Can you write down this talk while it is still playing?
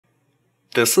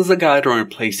This is a guide on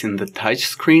replacing the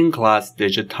touchscreen glass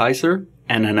digitizer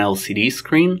and an LCD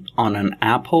screen on an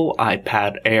Apple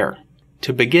iPad Air.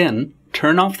 To begin,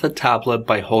 turn off the tablet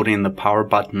by holding the power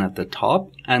button at the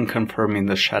top and confirming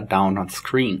the shutdown on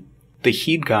screen. The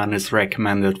heat gun is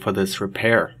recommended for this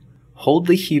repair. Hold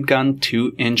the heat gun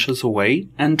 2 inches away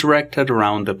and direct it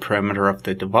around the perimeter of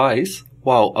the device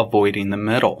while avoiding the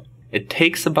middle. It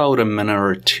takes about a minute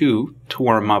or two to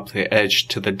warm up the edge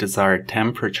to the desired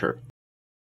temperature.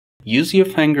 Use your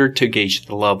finger to gauge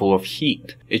the level of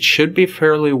heat. It should be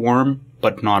fairly warm,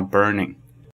 but not burning.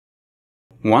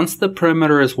 Once the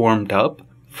perimeter is warmed up,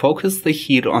 focus the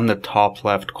heat on the top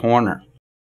left corner.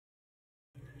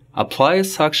 Apply a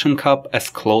suction cup as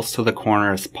close to the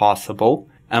corner as possible,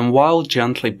 and while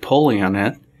gently pulling on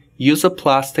it, use a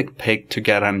plastic pick to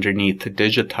get underneath the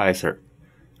digitizer.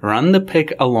 Run the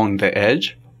pick along the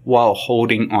edge while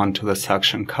holding onto the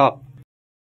suction cup.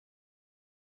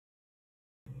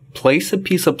 Place a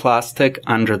piece of plastic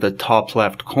under the top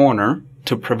left corner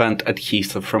to prevent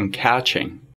adhesive from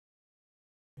catching.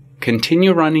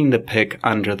 Continue running the pick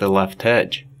under the left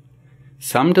edge.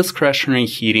 Some discretionary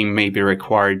heating may be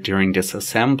required during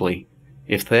disassembly.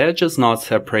 If the edge is not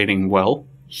separating well,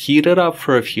 heat it up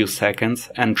for a few seconds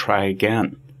and try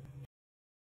again.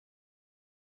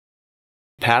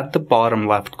 Pat the bottom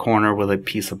left corner with a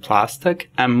piece of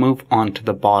plastic and move on to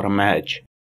the bottom edge.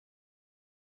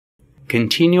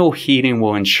 Continual heating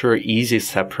will ensure easy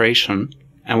separation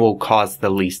and will cause the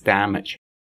least damage.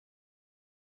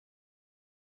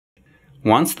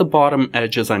 Once the bottom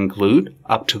edge is unglued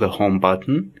up to the home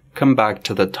button, come back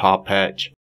to the top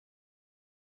edge.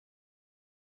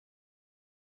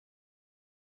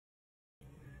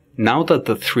 Now that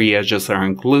the 3 edges are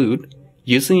unglued,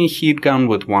 using a heat gun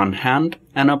with one hand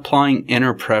and applying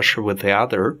inner pressure with the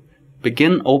other,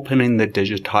 begin opening the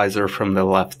digitizer from the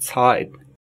left side.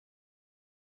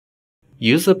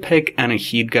 Use a pick and a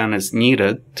heat gun as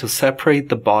needed to separate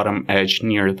the bottom edge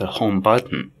near the home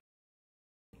button.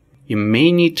 You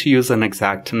may need to use an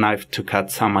X-Acto knife to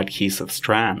cut some adhesive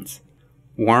strands.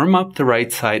 Warm up the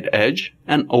right side edge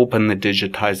and open the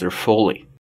digitizer fully.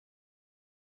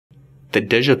 The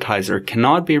digitizer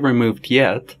cannot be removed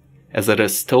yet, as it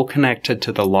is still connected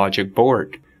to the logic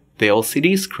board. The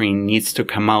LCD screen needs to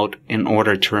come out in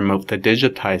order to remove the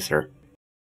digitizer.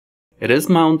 It is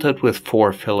mounted with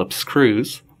 4 Phillips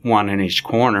screws, 1 in each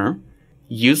corner.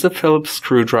 Use a Phillips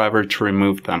screwdriver to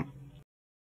remove them.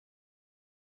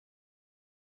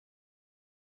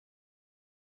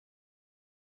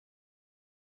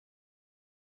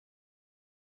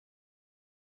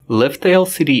 Lift the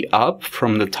LCD up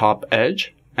from the top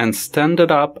edge and stand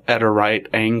it up at a right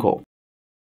angle.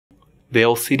 The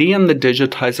LCD and the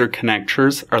digitizer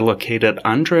connectors are located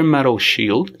under a metal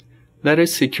shield that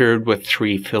is secured with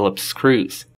 3 Phillips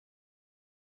screws.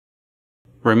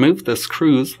 Remove the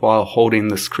screws while holding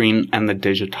the screen and the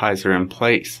digitizer in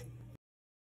place.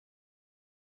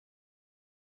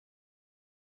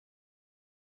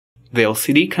 The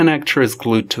LCD connector is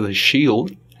glued to the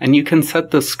shield, and you can set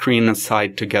the screen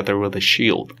aside together with the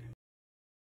shield.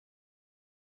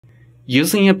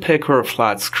 Using a pick or a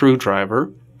flat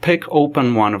screwdriver, pick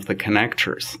open one of the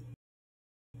connectors.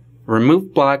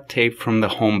 Remove black tape from the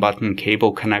home button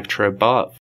cable connector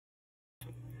above.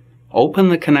 Open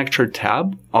the connector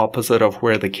tab opposite of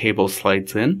where the cable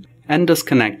slides in and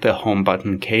disconnect the home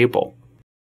button cable.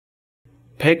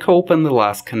 Pick open the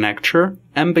last connector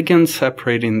and begin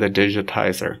separating the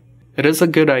digitizer. It is a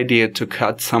good idea to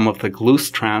cut some of the glue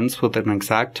strands with an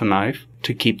X-Acto knife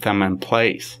to keep them in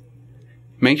place.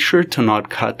 Make sure to not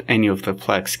cut any of the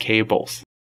flex cables.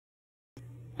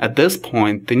 At this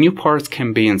point, the new parts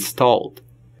can be installed.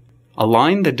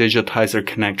 Align the digitizer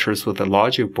connectors with the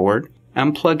logic board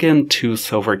and plug in 2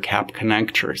 silver cap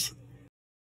connectors.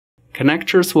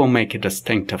 Connectors will make a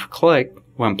distinctive click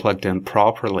when plugged in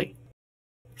properly.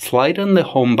 Slide in the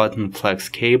home button flex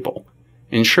cable.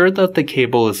 Ensure that the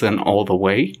cable is in all the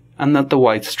way and that the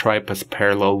white stripe is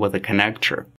parallel with the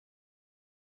connector.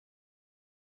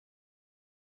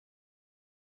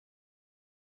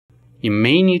 You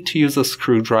may need to use a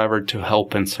screwdriver to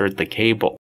help insert the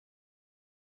cable.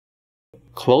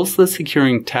 Close the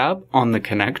securing tab on the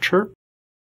connector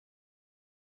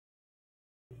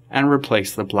and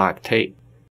replace the black tape.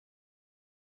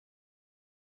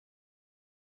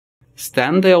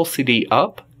 Stand the LCD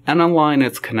up and align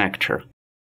its connector.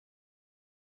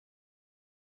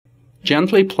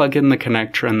 Gently plug in the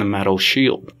connector in the metal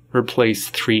shield. Replace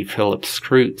 3 Phillips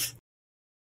screws.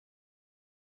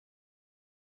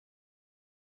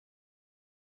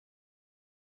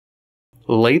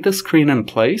 Lay the screen in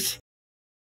place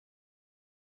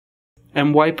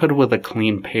and wipe it with a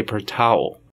clean paper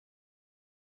towel.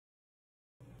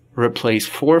 Replace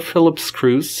 4 Phillips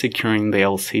screws securing the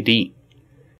LCD.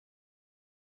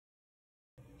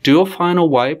 Do a final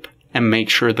wipe and make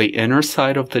sure the inner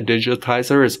side of the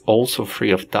digitizer is also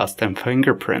free of dust and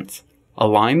fingerprints.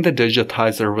 Align the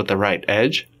digitizer with the right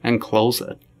edge and close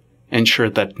it. Ensure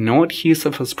that no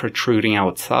adhesive is protruding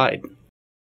outside.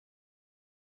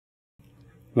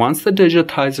 Once the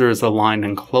digitizer is aligned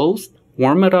and closed,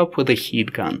 warm it up with a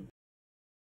heat gun.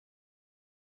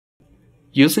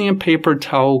 Using a paper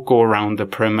towel, go around the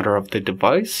perimeter of the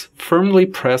device, firmly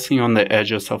pressing on the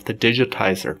edges of the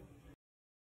digitizer.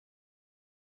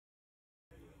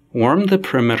 Warm the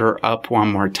perimeter up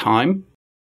one more time,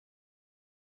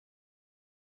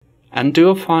 and do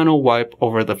a final wipe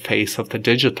over the face of the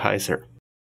digitizer.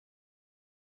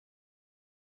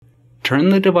 Turn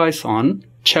the device on,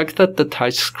 check that the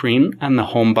touch screen and the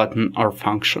home button are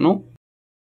functional.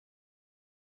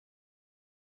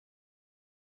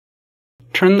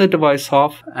 Turn the device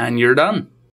off and you're done.